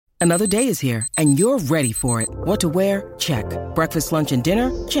Another day is here, and you're ready for it. What to wear? Check. Breakfast, lunch, and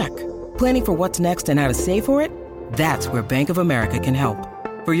dinner? Check. Planning for what's next and how to save for it? That's where Bank of America can help.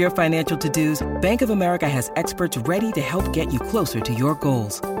 For your financial to-dos, Bank of America has experts ready to help get you closer to your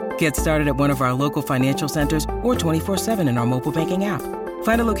goals. Get started at one of our local financial centers or 24/7 in our mobile banking app.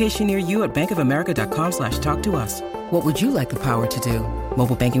 Find a location near you at bankofamerica.com/talktous. What would you like the power to do?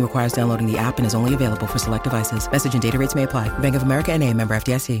 Mobile banking requires downloading the app and is only available for select devices. Message and data rates may apply. Bank of America N.A., member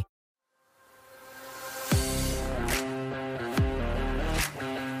FDIC.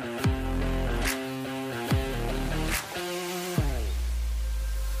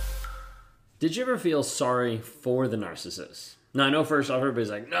 Did you ever feel sorry for the narcissist? Now, I know first off, everybody's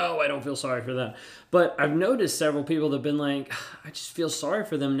like, no, I don't feel sorry for that. But I've noticed several people that have been like, I just feel sorry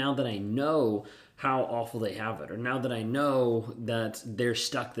for them now that I know how awful they have it, or now that I know that they're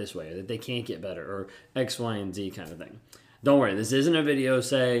stuck this way, or that they can't get better, or X, Y, and Z kind of thing. Don't worry, this isn't a video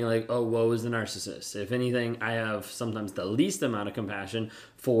saying like, oh, woe is the narcissist. If anything, I have sometimes the least amount of compassion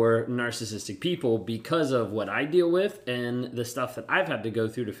for narcissistic people because of what I deal with and the stuff that I've had to go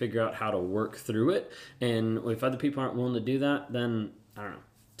through to figure out how to work through it. And if other people aren't willing to do that, then I don't know.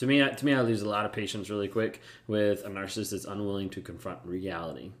 To me, I lose a lot of patience really quick with a narcissist that's unwilling to confront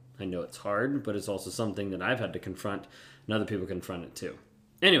reality. I know it's hard, but it's also something that I've had to confront, and other people confront it too.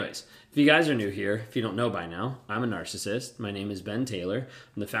 Anyways, if you guys are new here, if you don't know by now, I'm a narcissist. My name is Ben Taylor.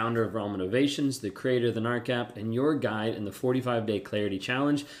 I'm the founder of Raw Motivations, the creator of the NARC app, and your guide in the 45-day clarity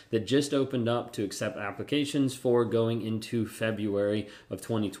challenge that just opened up to accept applications for going into February of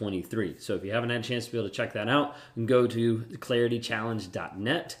 2023. So if you haven't had a chance to be able to check that out, go to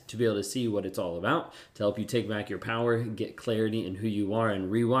claritychallenge.net to be able to see what it's all about, to help you take back your power, get clarity in who you are,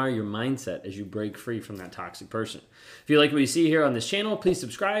 and rewire your mindset as you break free from that toxic person. If you like what you see here on this channel, please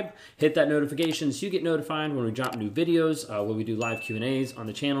subscribe, hit that notification so you get notified when we drop new videos, when we do live Q&As on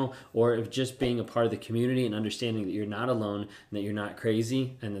the channel, or if just being a part of the community and understanding that you're not alone and that you're not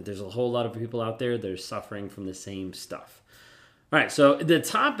crazy and that there's a whole lot of people out there that are suffering from the same stuff. All right, so the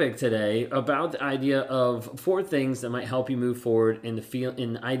topic today about the idea of 4 things that might help you move forward in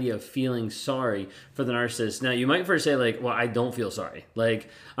the idea of feeling sorry for the narcissist. Now, you might first say like, well, I don't feel sorry. Like,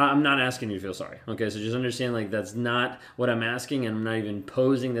 I'm not asking you to feel sorry. Okay, so just understand like that's not what I'm asking, and I'm not even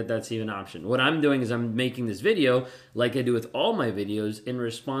posing that that's even an option. What I'm doing is I'm making this video like I do with all my videos in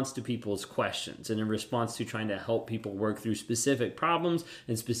response to people's questions and in response to trying to help people work through specific problems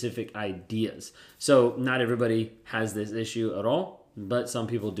and specific ideas. So not everybody has this issue at all. But some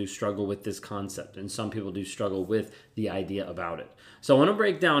people do struggle with this concept, and some people do struggle with the idea about it. So I want to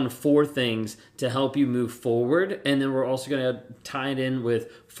break down 4 things to help you move forward, and then we're also going to tie it in with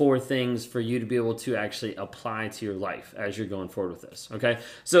 4 things for you to be able to actually apply to your life as you're going forward with this, okay?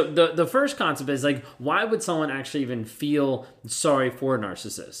 So the first concept is like, why would someone actually even feel sorry for a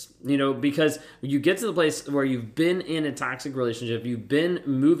narcissist? You know, because you get to the place where you've been in a toxic relationship, you've been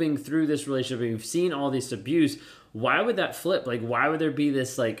moving through this relationship, and you've seen all this abuse. Why would that flip? Like, why would there be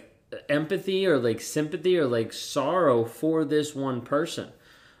this like empathy or like sympathy or like sorrow for this one person?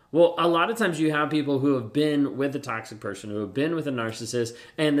 Well, a lot of times you have people who have been with a toxic person, who have been with a narcissist,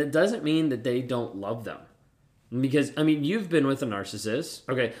 and that doesn't mean that they don't love them. Because, I mean, you've been with a narcissist.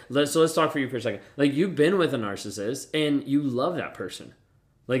 Okay, let's talk for you for a second. Like, you've been with a narcissist and you love that person.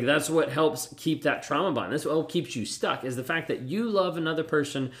 Like, that's what helps keep that trauma bond. That's what keeps you stuck, is the fact that you love another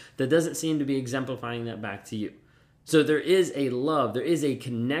person that doesn't seem to be exemplifying that back to you. So there is a love, there is a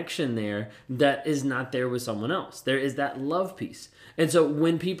connection there that is not there with someone else. There is that love piece. And so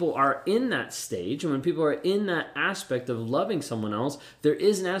when people are in that stage, and when people are in that aspect of loving someone else, there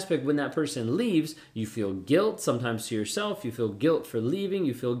is an aspect when that person leaves, you feel guilt, sometimes to yourself, you feel guilt for leaving,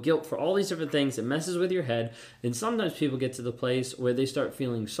 you feel guilt for all these different things. It messes with your head. And sometimes people get to the place where they start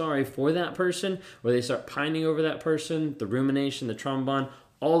feeling sorry for that person, where they start pining over that person, the rumination, the trauma bond.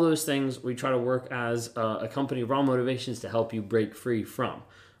 All those things we try to work as a company, Raw Motivations, to help you break free from.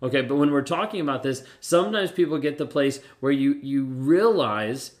 Okay, but when we're talking about this, sometimes people get to the place where you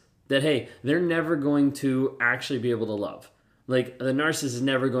realize that, hey, they're never going to actually be able to love. Like, the narcissist is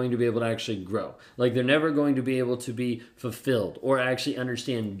never going to be able to actually grow. Like, they're never going to be able to be fulfilled or actually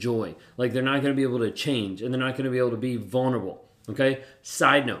understand joy. Like, they're not going to be able to change, and they're not going to be able to be vulnerable. Okay,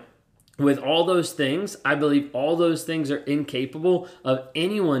 side note. With all those things, I believe all those things are incapable of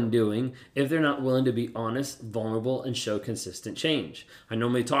anyone doing if they're not willing to be honest, vulnerable, and show consistent change. I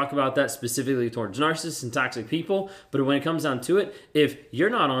normally talk about that specifically towards narcissists and toxic people, but when it comes down to it, if you're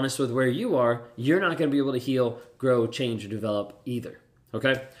not honest with where you are, you're not going to be able to heal, grow, change, or develop either.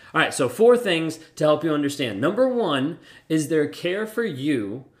 Okay? All right, so 4 things to help you understand. Number 1 is their care for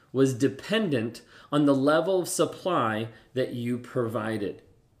you was dependent on the level of supply that you provided.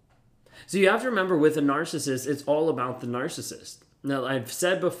 So you have to remember, with a narcissist, it's all about the narcissist. Now, I've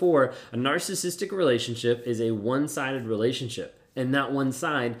said before, a narcissistic relationship is a one-sided relationship, and that one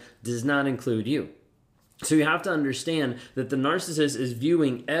side does not include you. So you have to understand that the narcissist is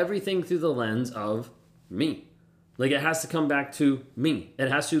viewing everything through the lens of me. Like, it has to come back to me.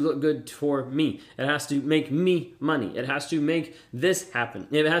 It has to look good for me. It has to make me money. It has to make this happen.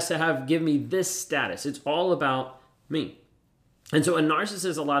 It has to give me this status. It's all about me. And so a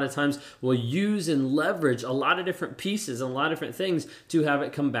narcissist a lot of times will use and leverage a lot of different pieces and a lot of different things to have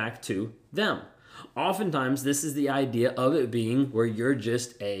it come back to them. Oftentimes, this is the idea of it being where you're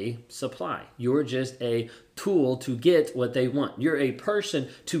just a supply. You're just a tool to get what they want. You're a person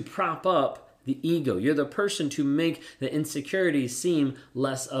to prop up the ego. You're the person to make the insecurities seem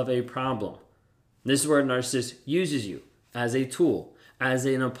less of a problem. This is where a narcissist uses you as a tool, as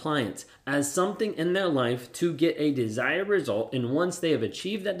an appliance, as something in their life to get a desired result. And once they have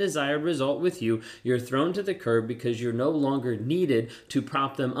achieved that desired result with you, you're thrown to the curb because you're no longer needed to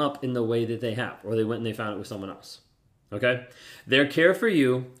prop them up in the way that they have, or they went and they found it with someone else. Okay? Their care for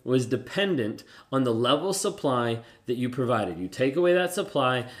you was dependent on the level of supply that you provided. You take away that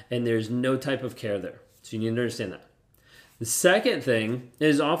supply and there's no type of care there. So you need to understand that. The second thing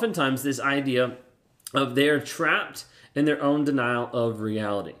is oftentimes this idea of they're trapped in their own denial of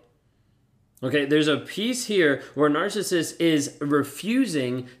reality. Okay, there's a piece here where a narcissist is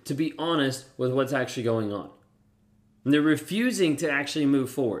refusing to be honest with what's actually going on. And they're refusing to actually move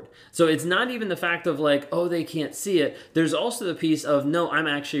forward. So it's not even the fact of like, oh, they can't see it. There's also the piece of, no, I'm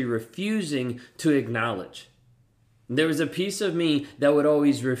actually refusing to acknowledge. There was a piece of me that would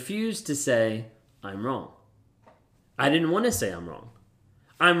always refuse to say, I'm wrong. I didn't want to say I'm wrong.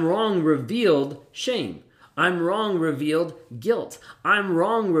 I'm wrong revealed shame. I'm wrong revealed guilt. I'm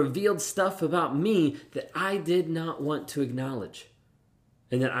wrong revealed stuff about me that I did not want to acknowledge.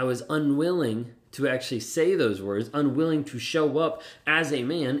 And that I was unwilling to actually say those words, unwilling to show up as a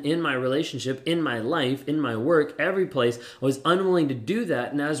man in my relationship, in my life, in my work, every place. I was unwilling to do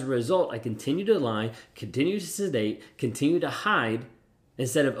that, and as a result, I continued to lie, continued to sedate, continued to hide,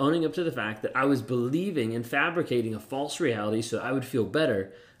 instead of owning up to the fact that I was believing and fabricating a false reality so I would feel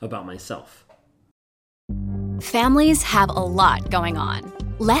better about myself. Families have a lot going on.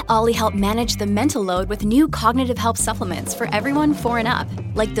 Let Ollie help manage the mental load with new cognitive help supplements for everyone 4 and up,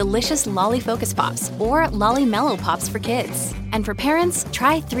 like delicious Lolly Focus Pops or Lolly Mellow Pops for kids. And for parents,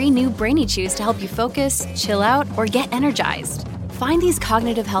 try 3 new Brainy Chews to help you focus, chill out, or get energized. Find these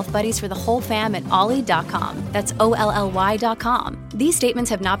cognitive health buddies for the whole fam at ollie.com. That's OLLY.com. These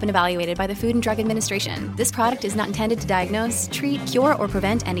statements have not been evaluated by the Food and Drug Administration. This product is not intended to diagnose, treat, cure, or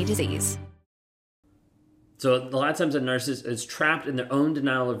prevent any disease. So a lot of times a narcissist is trapped in their own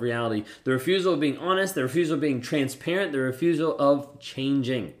denial of reality. The refusal of being honest, the refusal of being transparent, the refusal of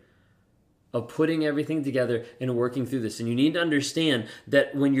changing, of putting everything together and working through this. And you need to understand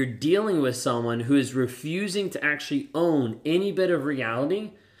that when you're dealing with someone who is refusing to actually own any bit of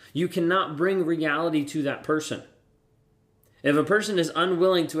reality, you cannot bring reality to that person. If a person is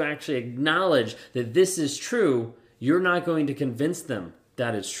unwilling to actually acknowledge that this is true, you're not going to convince them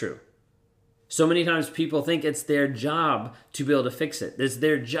that it's true. So many times people think it's their job to be able to fix it. It's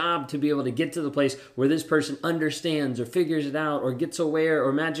their job to be able to get to the place where this person understands or figures it out or gets aware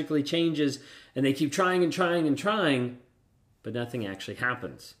or magically changes, and they keep trying and trying and trying, but nothing actually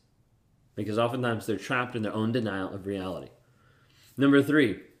happens. Because oftentimes they're trapped in their own denial of reality. Number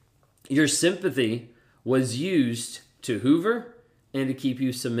 3, your sympathy was used to hoover and to keep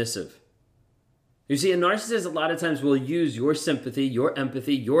you submissive. You see, a narcissist a lot of times will use your sympathy, your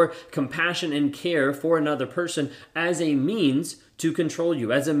empathy, your compassion and care for another person as a means to control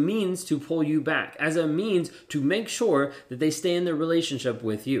you, as a means to pull you back, as a means to make sure that they stay in their relationship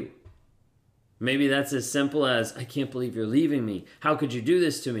with you. Maybe that's as simple as, I can't believe you're leaving me. How could you do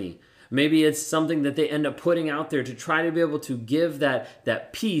this to me? Maybe it's something that they end up putting out there to try to be able to give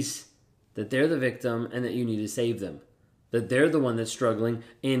that peace that they're the victim and that you need to save them. That they're the one that's struggling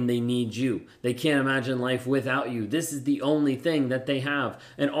and they need you. They can't imagine life without you. This is the only thing that they have.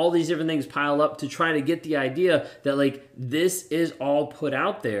 And all these different things pile up to try to get the idea that like this is all put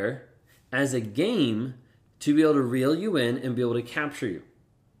out there as a game to be able to reel you in and be able to capture you.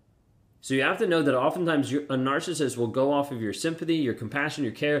 So you have to know that oftentimes a narcissist will go off of your sympathy, your compassion,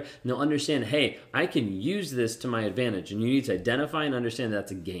 your care, and they'll understand, hey, I can use this to my advantage. And you need to identify and understand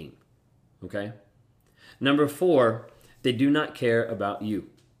that's a game. Okay? Number 4, they do not care about you.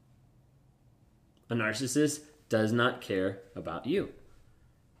 A narcissist does not care about you.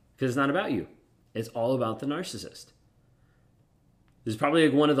 Because it's not about you. It's all about the narcissist. This is probably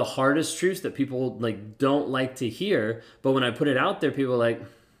like one of the hardest truths that people don't like to hear, but when I put it out there, people are like,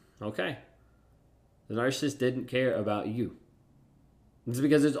 Okay. The narcissist didn't care about you. It's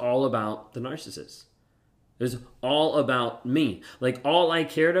because it's all about the narcissist. It's all about me. Like, all I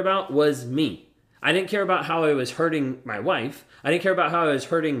cared about was me. I didn't care about how I was hurting my wife. I didn't care about how I was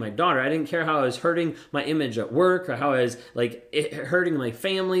hurting my daughter. I didn't care how I was hurting my image at work, or how I was hurting my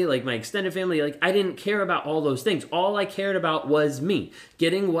family, like my extended family. Like, I didn't care about all those things. All I cared about was me,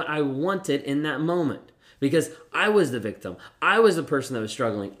 getting what I wanted in that moment. Because I was the victim. I was the person that was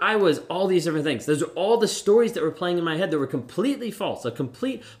struggling. I was all these different things. Those are all the stories that were playing in my head that were completely false. A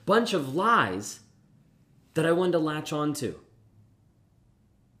complete bunch of lies that I wanted to latch onto.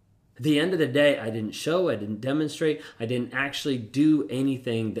 At the end of the day, I didn't show, I didn't demonstrate, I didn't actually do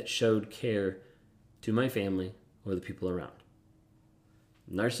anything that showed care to my family or the people around.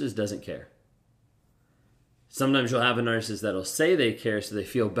 Narcissist doesn't care. Sometimes you'll have a narcissist that'll say they care so they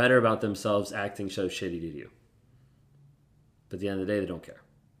feel better about themselves, acting so shitty to you. But at the end of the day, they don't care.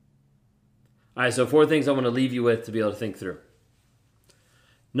 All right, so 4 things I want to leave you with to be able to think through.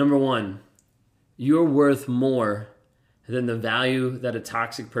 Number 1, you're worth more than the value that a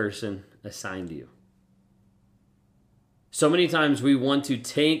toxic person assigned to you. So many times we want to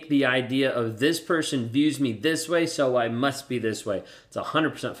take the idea of this person views me this way, so I must be this way. It's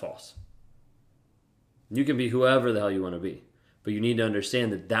 100% false. You can be whoever the hell you want to be, but you need to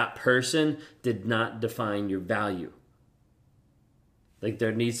understand that that person did not define your value. Like,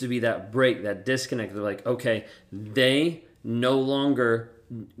 there needs to be that break, that disconnect. They're like, okay, they no longer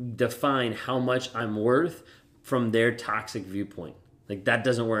define how much I'm worth from their toxic viewpoint. Like, that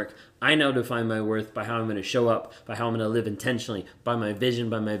doesn't work. I now define my worth by how I'm going to show up, by how I'm going to live intentionally, by my vision,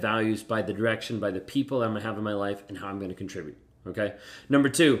 by my values, by the direction, by the people that I'm going to have in my life, and how I'm going to contribute. Okay? Number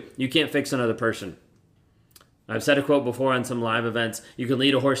 2, you can't fix another person. I've said a quote before on some live events. You can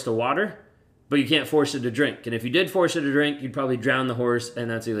lead a horse to water, but you can't force it to drink. And if you did force it to drink, you'd probably drown the horse,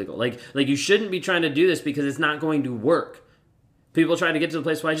 and that's illegal. Like you shouldn't be trying to do this because it's not going to work. People try to get to the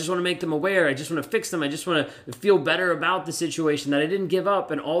place where I just want to make them aware. I just want to fix them. I just want to feel better about the situation, that I didn't give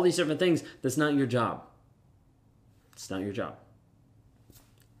up, and all these different things. That's not your job. It's not your job.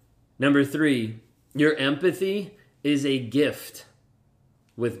 Number 3, your empathy is a gift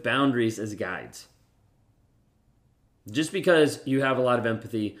with boundaries as guides. Just because you have a lot of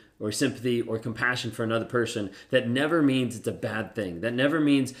empathy or sympathy or compassion for another person, that never means it's a bad thing. That never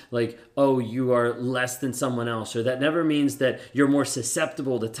means like, oh, you are less than someone else, or that never means that you're more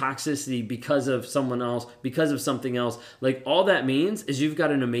susceptible to toxicity because of someone else, because of something else. Like, all that means is you've got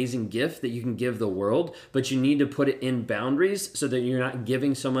an amazing gift that you can give the world, but you need to put it in boundaries so that you're not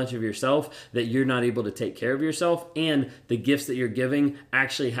giving so much of yourself that you're not able to take care of yourself, and the gifts that you're giving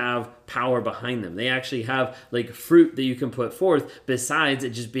actually have power behind them. They actually have like fruit that you can put forth besides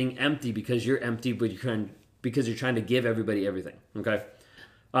it just being empty because you're empty, but because you're trying to give everybody everything. Okay.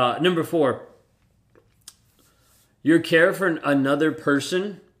 Number 4, your care for another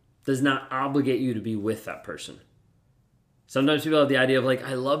person does not obligate you to be with that person. Sometimes people have the idea of like,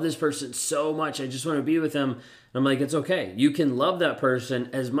 I love this person so much, I just want to be with them. And I'm like, it's okay. You can love that person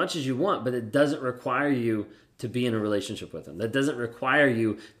as much as you want, but it doesn't require you to be in a relationship with them. That doesn't require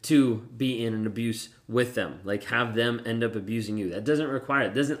you to be in an abuse with them, like have them end up abusing you. That doesn't require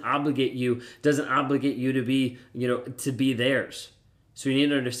it. Doesn't obligate you to be, to be theirs. So you need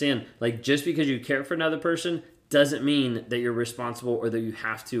to understand, like, just because you care for another person doesn't mean that you're responsible or that you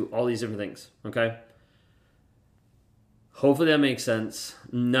have to, all these different things, okay? Hopefully that makes sense.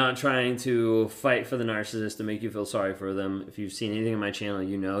 I'm not trying to fight for the narcissist to make you feel sorry for them. If you've seen anything on my channel,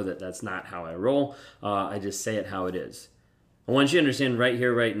 you know that that's not how I roll. I just say it how it is. I want you to understand right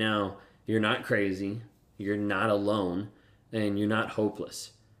here, right now, you're not crazy, you're not alone, and you're not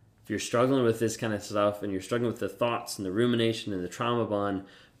hopeless. If you're struggling with this kind of stuff and you're struggling with the thoughts and the rumination and the trauma bond,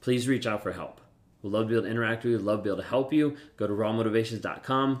 please reach out for help. We'd love to be able to interact with you. We'd love to be able to help you. Go to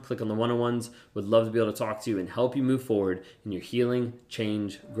rawmotivations.com, click on the one-on-ones. We'd love to be able to talk to you and help you move forward in your healing,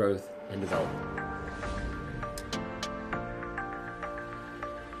 change, growth, and development.